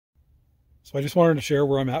So I just wanted to share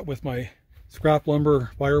where I'm at with my scrap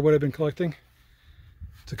lumber firewood I've been collecting.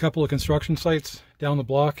 It's a couple of construction sites down the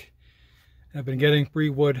block. And I've been getting free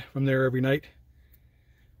wood from there every night,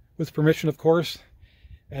 with permission of course.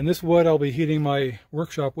 And this wood I'll be heating my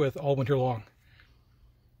workshop with all winter long.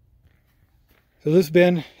 So this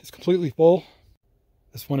bin is completely full.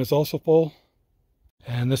 This one is also full.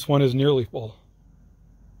 And this one is nearly full.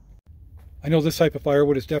 I know this type of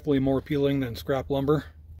firewood is definitely more appealing than scrap lumber.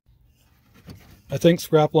 I think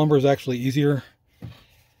scrap lumber is actually easier.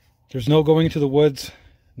 There's no going into the woods,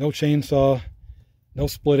 no chainsaw, no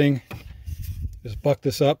splitting. Just buck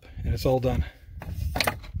this up and it's all done.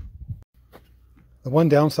 The one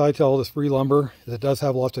downside to all this free lumber is it does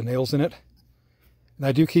have lots of nails in it. And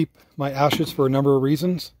I do keep my ashes for a number of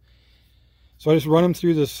reasons. So I just run them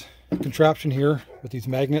through this contraption here with these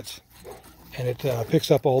magnets, and it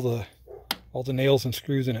picks up all the nails and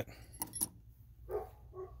screws in it.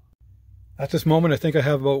 At this moment, I think I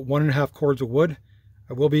have about 1.5 cords of wood.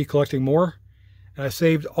 I will be collecting more, and I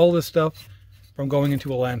saved all this stuff from going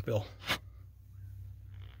into a landfill.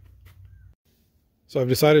 So I've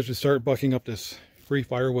decided to start bucking up this free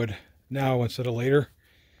firewood now instead of later,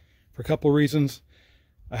 for a couple of reasons.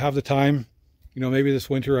 I have the time. You know, maybe this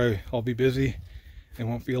winter I'll be busy and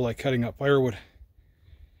won't feel like cutting up firewood.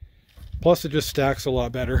 Plus it just stacks a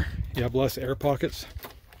lot better. You have less air pockets.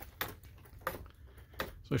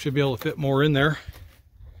 So I should be able to fit more in there.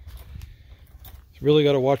 You really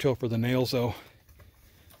got to watch out for the nails though.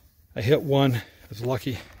 I hit one, I was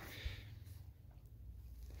lucky.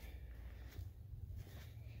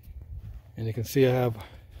 And you can see I have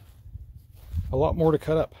a lot more to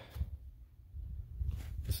cut up.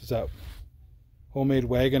 This is that homemade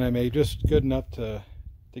wagon I made, just good enough to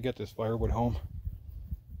get this firewood home.